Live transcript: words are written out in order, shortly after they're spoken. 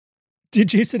Did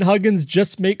Jason Huggins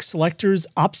just make selectors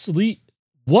obsolete?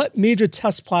 What major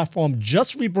test platform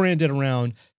just rebranded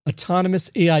around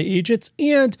autonomous AI agents?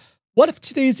 And what if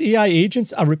today's AI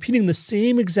agents are repeating the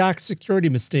same exact security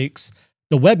mistakes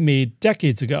the web made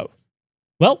decades ago?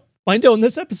 Well, find out in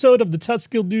this episode of the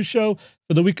Test Guild News Show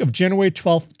for the week of January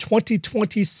 12th,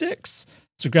 2026.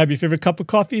 So grab your favorite cup of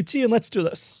coffee or tea and let's do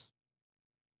this.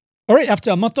 All right,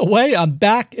 after a month away, I'm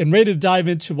back and ready to dive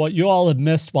into what you all have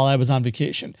missed while I was on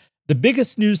vacation. The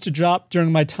biggest news to drop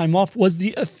during my time off was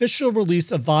the official release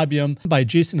of Vibium by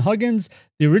Jason Huggins,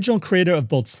 the original creator of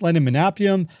both Selenium and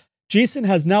Appium. Jason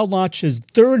has now launched his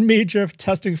third major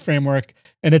testing framework,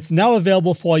 and it's now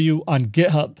available for you on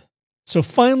GitHub. So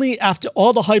finally, after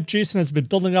all the hype Jason has been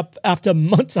building up after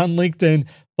months on LinkedIn,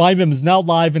 Vibium is now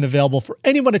live and available for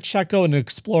anyone to check out and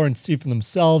explore and see for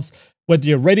themselves. Whether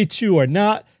you're ready to or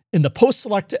not, in the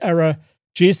post-selector era,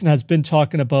 Jason has been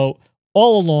talking about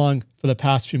all along for the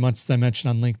past few months, as I mentioned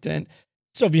on LinkedIn.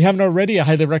 So if you haven't already, I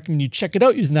highly recommend you check it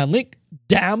out using that link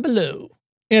down below.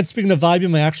 And speaking of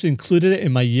Vibium, I actually included it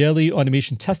in my yearly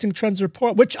automation testing trends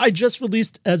report, which I just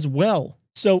released as well.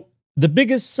 So the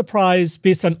biggest surprise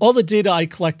based on all the data I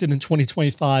collected in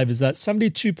 2025 is that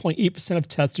 72.8% of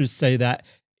testers say that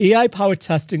AI-powered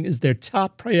testing is their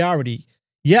top priority.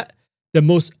 Yet, the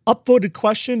most upvoted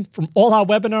question from all our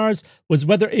webinars was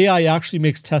whether AI actually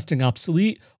makes testing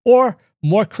obsolete or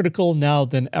more critical now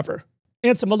than ever.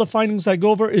 And some other findings I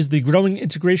go over is the growing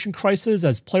integration crisis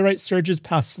as Playwright surges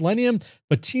past Selenium,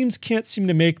 but teams can't seem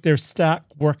to make their stack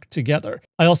work together.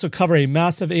 I also cover a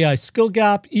massive AI skill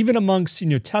gap, even among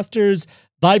senior testers,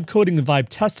 vibe coding and vibe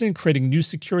testing, creating new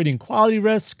security and quality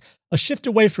risk, a shift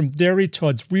away from theory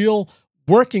towards real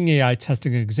working AI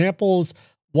testing examples,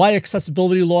 why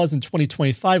accessibility laws in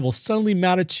 2025 will suddenly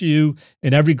matter to you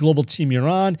in every global team you're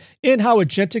on, and how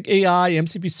agentic AI,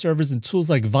 MCP servers, and tools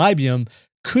like Vibium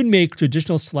could make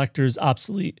traditional selectors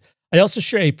obsolete. I also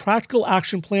share a practical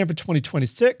action plan for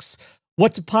 2026,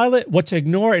 what to pilot, what to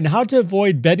ignore, and how to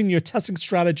avoid betting your testing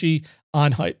strategy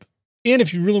on hype. And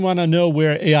if you really want to know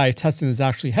where AI testing is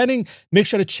actually heading, make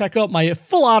sure to check out my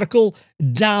full article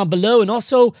down below, and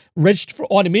also register for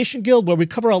Automation Guild, where we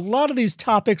cover a lot of these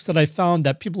topics that I found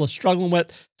that people are struggling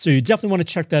with. So you definitely want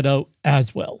to check that out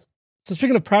as well. So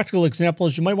speaking of practical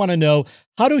examples, you might want to know,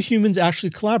 how do humans actually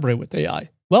collaborate with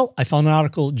AI? Well, I found an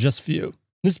article just for you.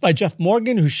 This is by Jeff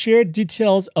Morgan, who shared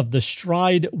details of the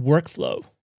Stride workflow.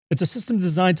 It's a system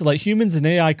designed to let humans and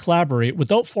AI collaborate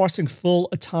without forcing full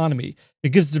autonomy.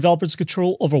 It gives developers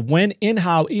control over when and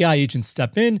how AI agents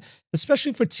step in,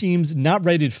 especially for teams not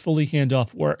ready to fully hand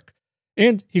off work.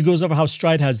 And he goes over how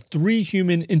Stride has 3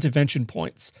 human intervention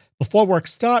points. Before work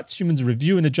starts, humans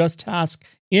review and adjust tasks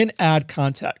and add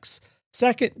context.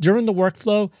 Second, during the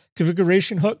workflow,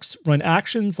 configuration hooks run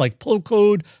actions like pull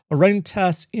code or running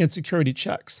tests and security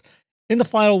checks. And the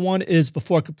final one is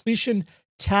before completion,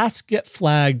 tasks get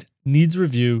flagged, needs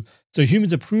review, so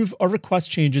humans approve or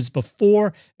request changes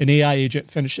before an AI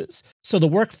agent finishes. So the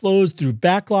work flows through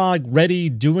backlog, ready,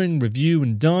 doing, review,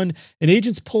 and done, and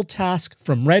agents pull tasks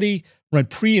from ready, run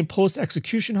pre and post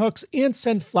execution hooks, and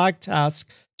send flag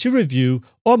tasks to review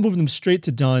or move them straight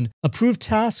to done, approve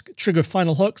task, trigger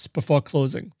final hooks before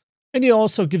closing. And he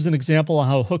also gives an example of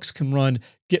how hooks can run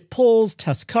git pulls,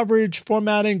 test coverage,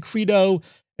 formatting, credo,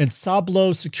 and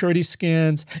Sablo security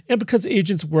scans. And because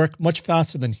agents work much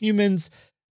faster than humans,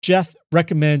 Jeff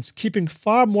recommends keeping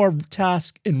far more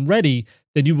tasks in ready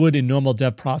than you would in normal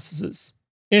dev processes.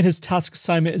 And his task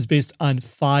assignment is based on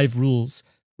 5 rules: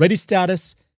 ready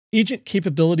status, agent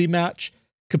capability match,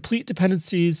 complete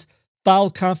dependencies,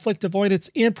 file conflict avoidance,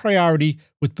 and priority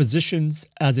with positions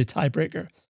as a tiebreaker.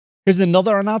 Here's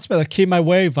another announcement that came my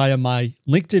way via my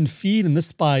LinkedIn feed, and this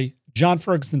is by John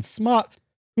Ferguson Smart,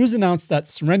 who's announced that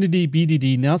Serenity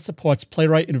BDD now supports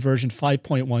Playwright in version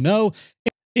 5.10,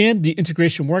 and the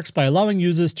integration works by allowing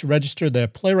users to register their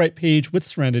Playwright page with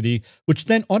Serenity, which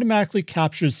then automatically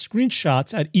captures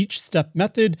screenshots at each step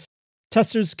method.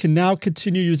 Testers can now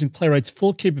continue using Playwright's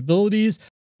full capabilities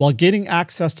while gaining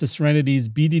access to Serenity's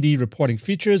BDD reporting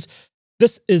features.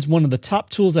 This is one of the top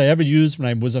tools I ever used when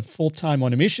I was a full-time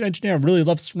automation engineer. I really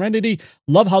love Serenity,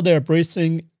 love how they're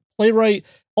embracing Playwright.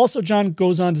 Also, John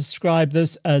goes on to describe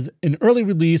this as an early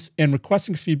release and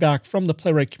requesting feedback from the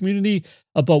Playwright community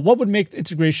about what would make the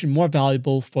integration more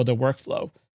valuable for their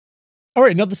workflow. All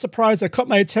right, another surprise that caught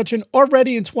my attention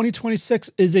already in 2026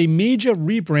 is a major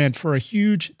rebrand for a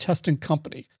huge testing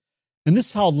company. And this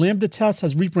is how Lambda Test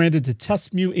has rebranded to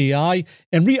TestMu AI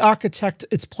and re-architected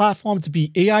its platform to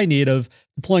be AI native,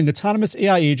 deploying autonomous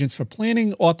AI agents for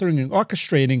planning, authoring, and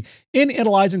orchestrating, and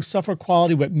analyzing software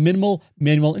quality with minimal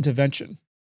manual intervention.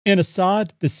 And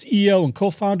Assad, the CEO and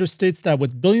co-founder, states that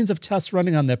with billions of tests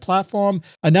running on their platform,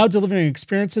 are now delivering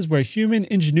experiences where human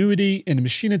ingenuity and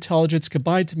machine intelligence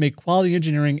combine to make quality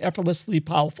engineering effortlessly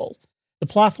powerful. The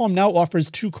platform now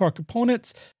offers two core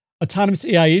components: autonomous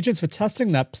AI agents for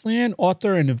testing that plan,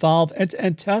 author, and involve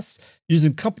end-to-end tests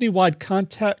using company-wide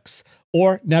context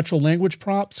or natural language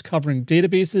prompts covering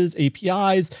databases,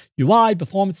 APIs, UI,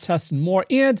 performance tests, and more,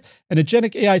 and an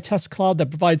agentic AI test cloud that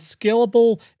provides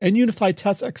scalable and unified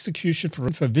test execution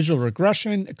for visual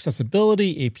regression,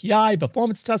 accessibility, API,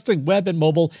 performance testing, web and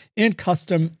mobile, and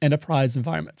custom enterprise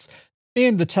environments.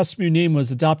 And the TestMu name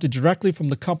was adopted directly from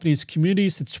the company's community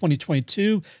since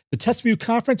 2022. The TestMu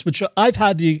conference, which I've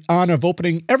had the honor of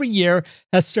opening every year,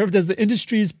 has served as the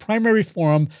industry's primary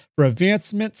forum for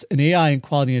advancements in AI and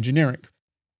quality engineering.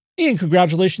 And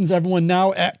congratulations everyone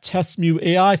now at TestMu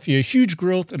AI for your huge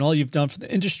growth and all you've done for the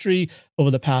industry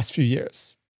over the past few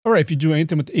years. All right, if you do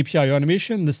anything with API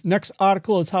automation, this next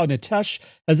article is how Nitesh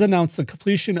has announced the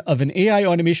completion of an AI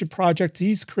automation project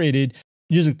he's created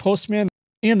using Postman.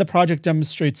 And the project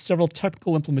demonstrates several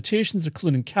technical implementations,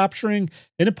 including capturing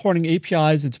and importing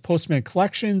APIs into Postman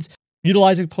collections,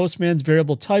 utilizing Postman's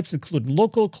variable types, including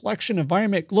local, collection,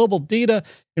 environment, global, data,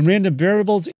 and random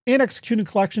variables, and executing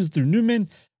collections through Newman,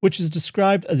 which is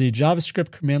described as a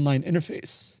JavaScript command line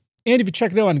interface. And if you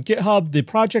check it out on GitHub, the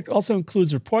project also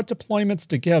includes report deployments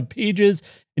to GitHub pages,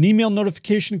 an email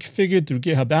notification configured through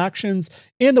GitHub Actions,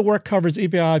 and the work covers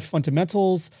API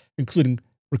fundamentals, including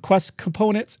request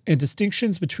components and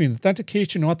distinctions between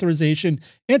authentication, authorization,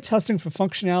 and testing for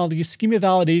functionality, schema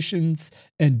validations,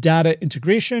 and data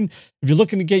integration. If you're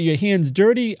looking to get your hands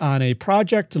dirty on a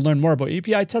project to learn more about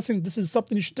API testing, this is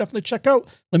something you should definitely check out.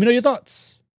 Let me know your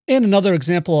thoughts. And another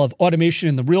example of automation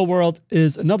in the real world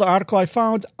is another article I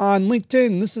found on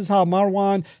LinkedIn. This is how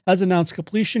Marwan has announced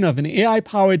completion of an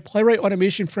AI-powered Playwright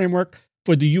automation framework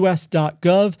for the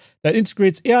US.gov that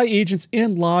integrates AI agents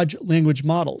and large language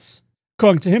models.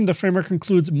 According to him, the framework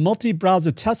includes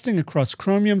multi-browser testing across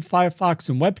Chromium, Firefox,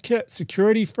 and WebKit,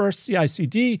 security-first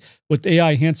CI/CD with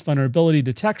AI-enhanced vulnerability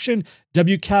detection,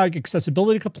 WCAG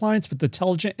accessibility compliance with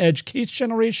intelligent edge case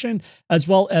generation, as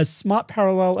well as smart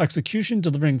parallel execution,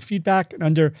 delivering feedback in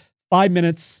under 5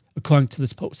 minutes, according to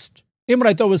this post. And what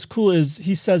I thought was cool is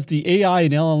he says the AI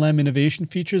and LLM innovation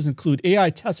features include AI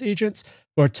test agents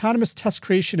for autonomous test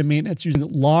creation and maintenance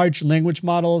using large language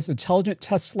models, intelligent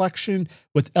test selection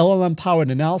with LLM-powered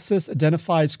analysis,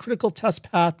 identifies critical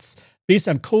test paths based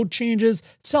on code changes,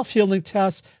 self-healing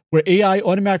tests, where AI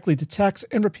automatically detects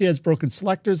and repairs broken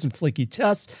selectors and flaky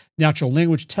tests, natural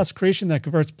language test creation that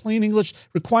converts plain English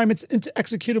requirements into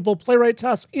executable Playwright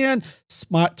tests, and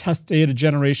smart test data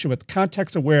generation with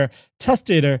context-aware test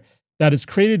data that is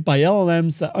created by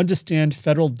LLMs that understand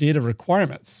federal data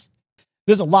requirements.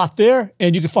 There's a lot there,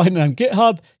 and you can find it on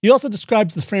GitHub. He also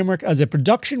describes the framework as a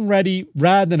production-ready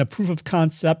rather than a proof of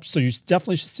concept, so you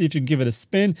definitely should see if you can give it a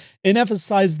spin, and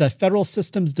emphasizes that federal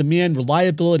systems demand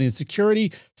reliability and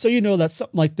security, so you know that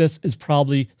something like this is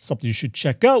probably something you should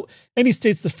check out. And he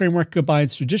states the framework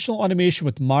combines traditional automation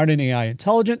with modern AI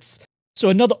intelligence. So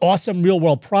another awesome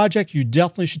real-world project you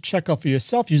definitely should check out for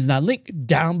yourself using that link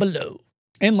down below.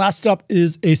 And last up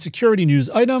is a security news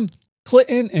item.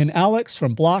 Clinton and Alex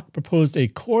from Block proposed a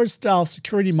CORS-style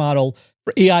security model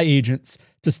for AI agents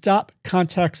to stop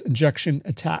context injection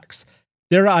attacks.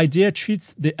 Their idea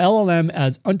treats the LLM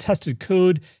as untested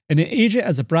code and an agent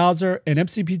as a browser and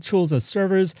MCP tools as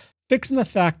servers, fixing the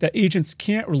fact that agents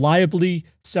can't reliably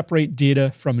separate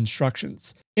data from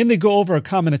instructions. And they go over a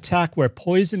common attack where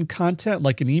poisoned content,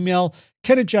 like an email,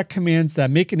 can inject commands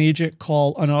that make an agent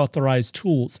call unauthorized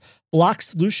tools. Block's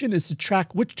solution is to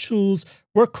track which tools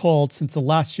were called since the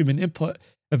last human input.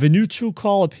 If a new tool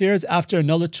call appears after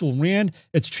another tool ran,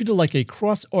 it's treated like a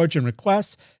cross-origin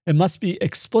request and must be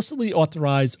explicitly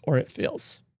authorized or it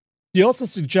fails. He also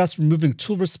suggests removing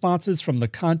tool responses from the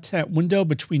content window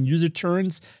between user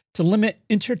turns to limit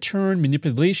inter-turn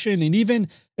manipulation, and even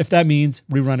if that means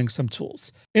rerunning some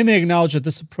tools. And they acknowledge that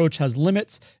this approach has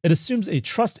limits. It assumes a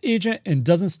trust agent and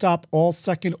doesn't stop all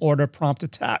second-order prompt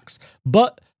attacks.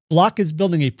 But Block is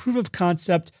building a proof of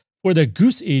concept for the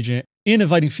Goose agent and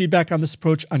inviting feedback on this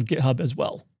approach on GitHub as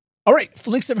well. All right, for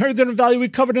links of everything and value we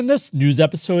covered in this news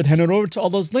episode, head on over to all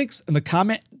those links in the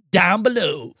comment down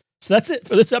below. So that's it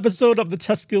for this episode of the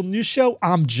Test Guild News Show.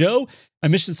 I'm Joe. My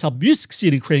mission is to help you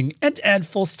succeed in creating end-to-end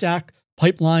full-stack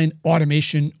pipeline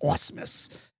automation awesomeness.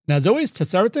 And as always,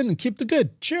 test everything and keep the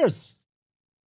good. Cheers.